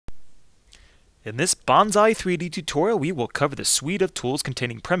In this bonzai3d tutorial, we will cover the suite of tools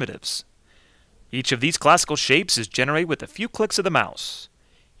containing primitives. Each of these classical shapes is generated with a few clicks of the mouse,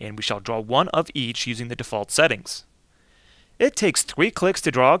 and we shall draw one of each using the default settings. It takes 3 clicks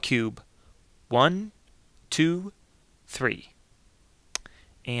to draw a cube. 1, 2, 3.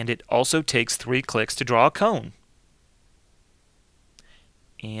 And it also takes 3 clicks to draw a cone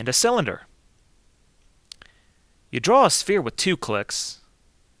and a cylinder. You draw a sphere with 2 clicks.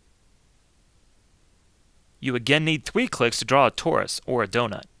 You again need 3 clicks to draw a torus or a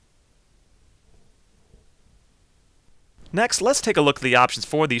donut. Next, let's take a look at the options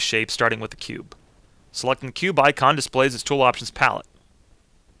for these shapes, starting with the cube. Selecting the cube icon displays its tool options palette.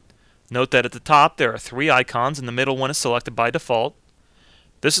 Note that at the top there are 3 icons and the middle one is selected by default.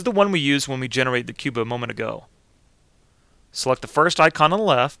 This is the one we used when we generated the cube a moment ago. Select the first icon on the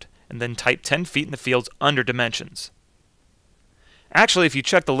left and then type 10 feet in the fields under dimensions. Actually, if you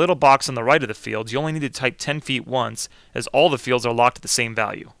check the little box on the right of the fields, you only need to type 10 feet once, as all the fields are locked at the same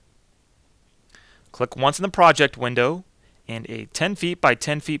value. Click once in the project window, and a 10 feet by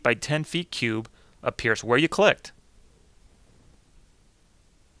 10 feet by 10 feet cube appears where you clicked.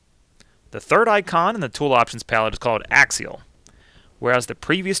 The third icon in the tool options palette is called axial, whereas the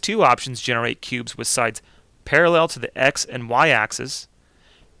previous 2 options generate cubes with sides parallel to the X and Y axis.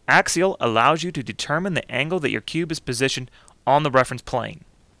 Axial allows you to determine the angle that your cube is positioned on the reference plane.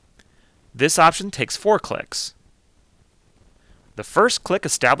 This option takes 4 clicks. The first click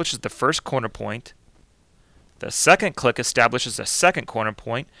establishes the first corner point. The second click establishes a second corner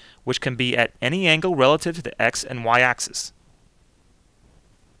point, which can be at any angle relative to the X and Y axis.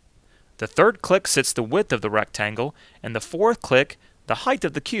 The third click sets the width of the rectangle, and the fourth click the height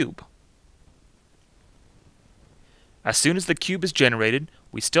of the cube. As soon as the cube is generated,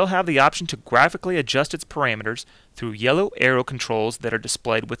 we still have the option to graphically adjust its parameters through yellow arrow controls that are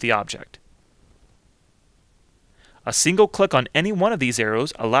displayed with the object. A single click on any one of these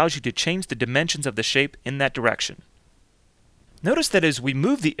arrows allows you to change the dimensions of the shape in that direction. Notice that as we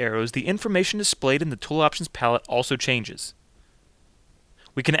move the arrows, the information displayed in the tool options palette also changes.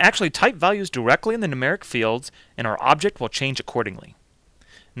 We can actually type values directly in the numeric fields, and our object will change accordingly.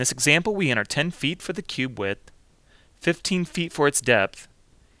 In this example, we enter 10 feet for the cube width, 15 feet for its depth,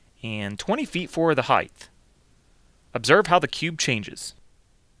 and 20 feet for the height. Observe how the cube changes.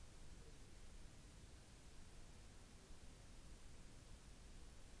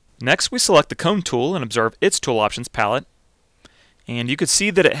 Next, we select the cone tool and observe its tool options palette, and you can see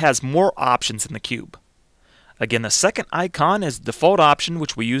that it has more options in the cube. Again, the second icon is the default option,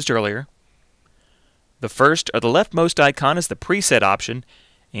 which we used earlier. The first, or the leftmost icon, is the preset option,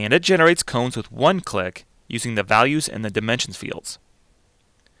 and it generates cones with 1 click using the values in the dimensions fields.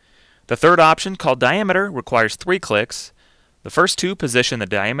 The third option, called diameter, requires 3 clicks. The first 2 position the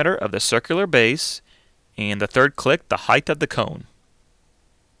diameter of the circular base, and the third click the height of the cone.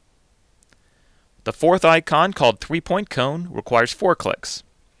 The fourth icon, called 3-point cone, requires 4 clicks.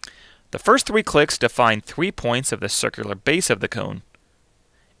 The first 3 clicks define 3 points of the circular base of the cone,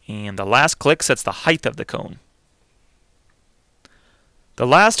 and the last click sets the height of the cone. The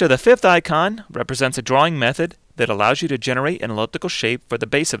last, or the fifth icon, represents a drawing method that allows you to generate an elliptical shape for the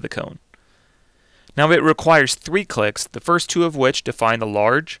base of the cone. Now it requires 3 clicks, the first 2 of which define the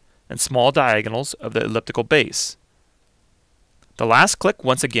large and small diagonals of the elliptical base. The last click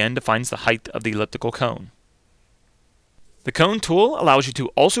once again defines the height of the elliptical cone. The cone tool allows you to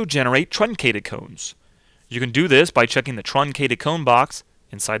also generate truncated cones. You can do this by checking the truncated cone box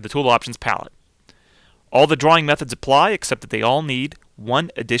inside the tool options palette. All the drawing methods apply, except that they all need 1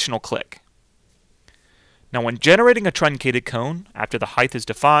 additional click. Now, when generating a truncated cone, after the height is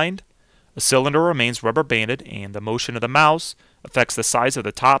defined, a cylinder remains rubber banded and the motion of the mouse affects the size of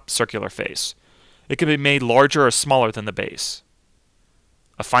the top circular face. It can be made larger or smaller than the base.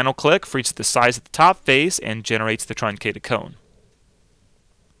 A final click frees the size of the top face and generates the truncated cone.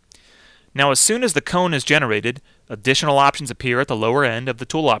 Now, as soon as the cone is generated, additional options appear at the lower end of the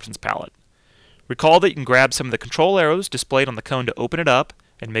tool options palette. Recall that you can grab some of the control arrows displayed on the cone to open it up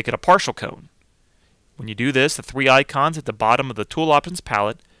and make it a partial cone. When you do this, the 3 icons at the bottom of the tool options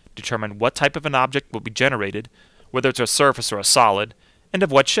palette determine what type of an object will be generated, whether it's a surface or a solid, and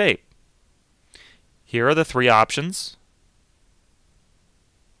of what shape. Here are the 3 options.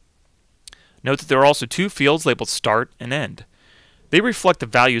 Note that there are also 2 fields labeled start and end. They reflect the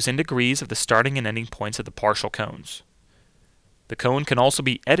values in degrees of the starting and ending points of the partial cones. The cone can also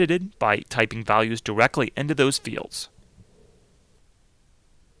be edited by typing values directly into those fields.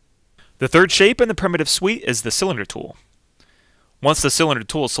 The third shape in the primitive suite is the cylinder tool. Once the cylinder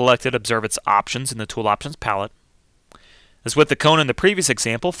tool is selected, observe its options in the tool options palette. As with the cone in the previous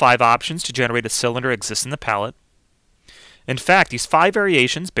example, 5 options to generate a cylinder exist in the palette. In fact, these 5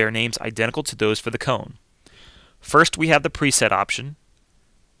 variations bear names identical to those for the cone. First, we have the preset option,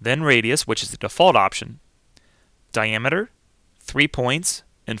 then radius, which is the default option, diameter, 3 points,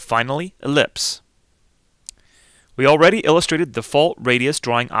 and finally, ellipse. We already illustrated the default radius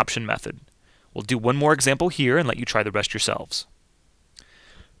drawing option method. We'll do one more example here and let you try the rest yourselves.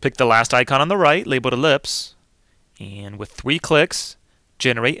 Pick the last icon on the right, labeled ellipse, and with 3 clicks,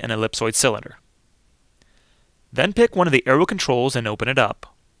 generate an ellipsoid cylinder. Then pick one of the arrow controls and open it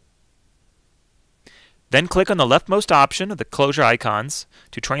up. Then click on the leftmost option of the closure icons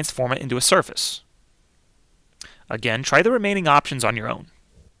to transform it into a surface. Again, try the remaining options on your own.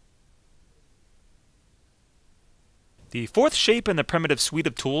 The fourth shape in the primitive suite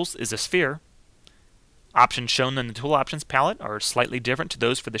of tools is a sphere. Options shown in the Tool Options palette are slightly different to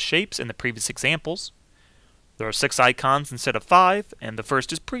those for the shapes in the previous examples. There are 6 icons instead of 5, and the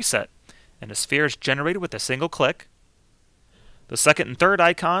first is preset, and a sphere is generated with a single click. The second and third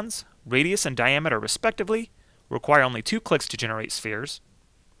icons, radius and diameter respectively, require only 2 clicks to generate spheres.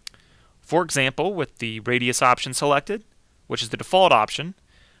 For example, with the radius option selected, which is the default option,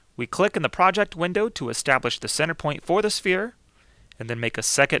 we click in the project window to establish the center point for the sphere, and then make a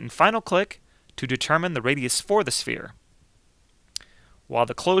second and final click to determine the radius for the sphere. While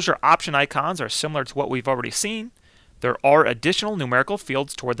the closure option icons are similar to what we've already seen, there are additional numerical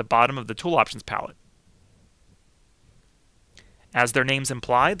fields toward the bottom of the Tool Options palette. As their names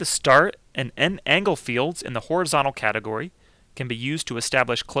imply, the start and end angle fields in the horizontal category can be used to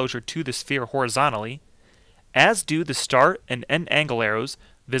establish closure to the sphere horizontally, as do the start and end angle arrows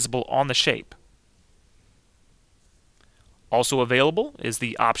visible on the shape. Also available is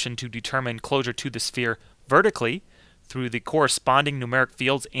the option to determine closure to the sphere vertically through the corresponding numeric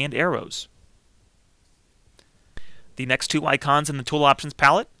fields and arrows. The next 2 icons in the Tool Options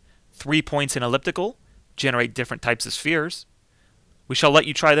palette, 3 points and elliptical, generate different types of spheres. We shall let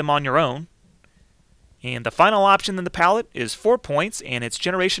you try them on your own. And the final option in the palette is 4 points, and its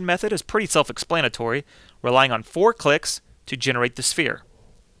generation method is pretty self-explanatory, relying on 4 clicks to generate the sphere.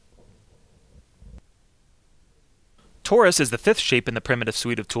 Torus is the 5th shape in the primitive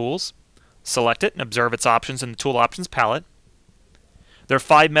suite of tools. Select it and observe its options in the Tool Options palette. There are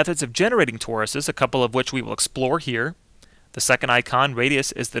 5 methods of generating toruses, a couple of which we will explore here. The second icon,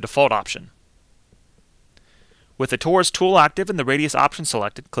 radius, is the default option. With the torus tool active and the radius option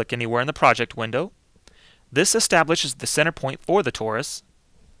selected, click anywhere in the project window. This establishes the center point for the torus.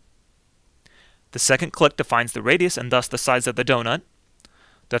 The second click defines the radius and thus the size of the donut.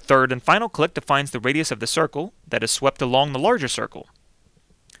 The third and final click defines the radius of the circle that is swept along the larger circle.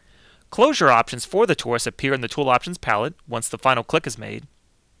 Closure options for the torus appear in the Tool Options palette once the final click is made.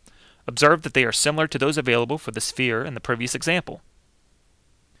 Observe that they are similar to those available for the sphere in the previous example.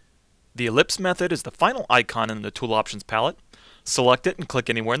 The ellipse method is the final icon in the Tool Options palette. Select it and click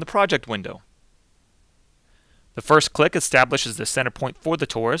anywhere in the project window. The first click establishes the center point for the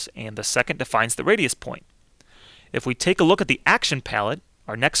torus, and the second defines the radius point. If we take a look at the action palette,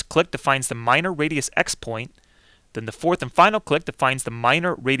 our next click defines the minor radius x point, then the fourth and final click defines the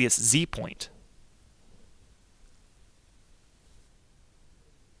minor radius z point.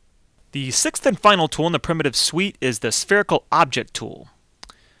 The 6th and final tool in the primitive suite is the spherical object tool.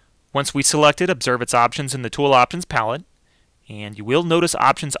 Once we select it, observe its options in the Tool Options palette, and you will notice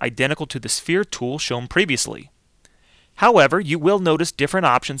options identical to the sphere tool shown previously. However, you will notice different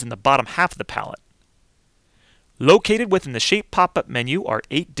options in the bottom half of the palette. Located within the Shape pop-up menu are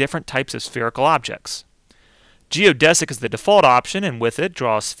 8 different types of spherical objects. Geodesic is the default option, and with it,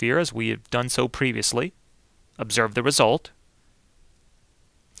 draw a sphere as we have done so previously. Observe the result.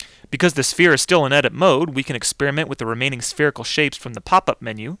 Because the sphere is still in edit mode, we can experiment with the remaining spherical shapes from the pop-up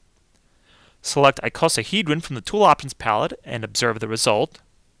menu. Select icosahedron from the Tool Options palette and observe the result.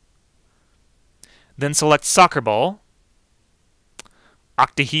 Then select soccer ball,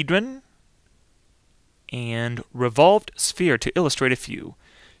 octahedron, and revolved sphere to illustrate a few.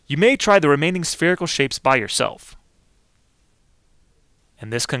 You may try the remaining spherical shapes by yourself.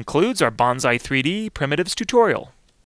 And this concludes our bonzai3d primitives tutorial.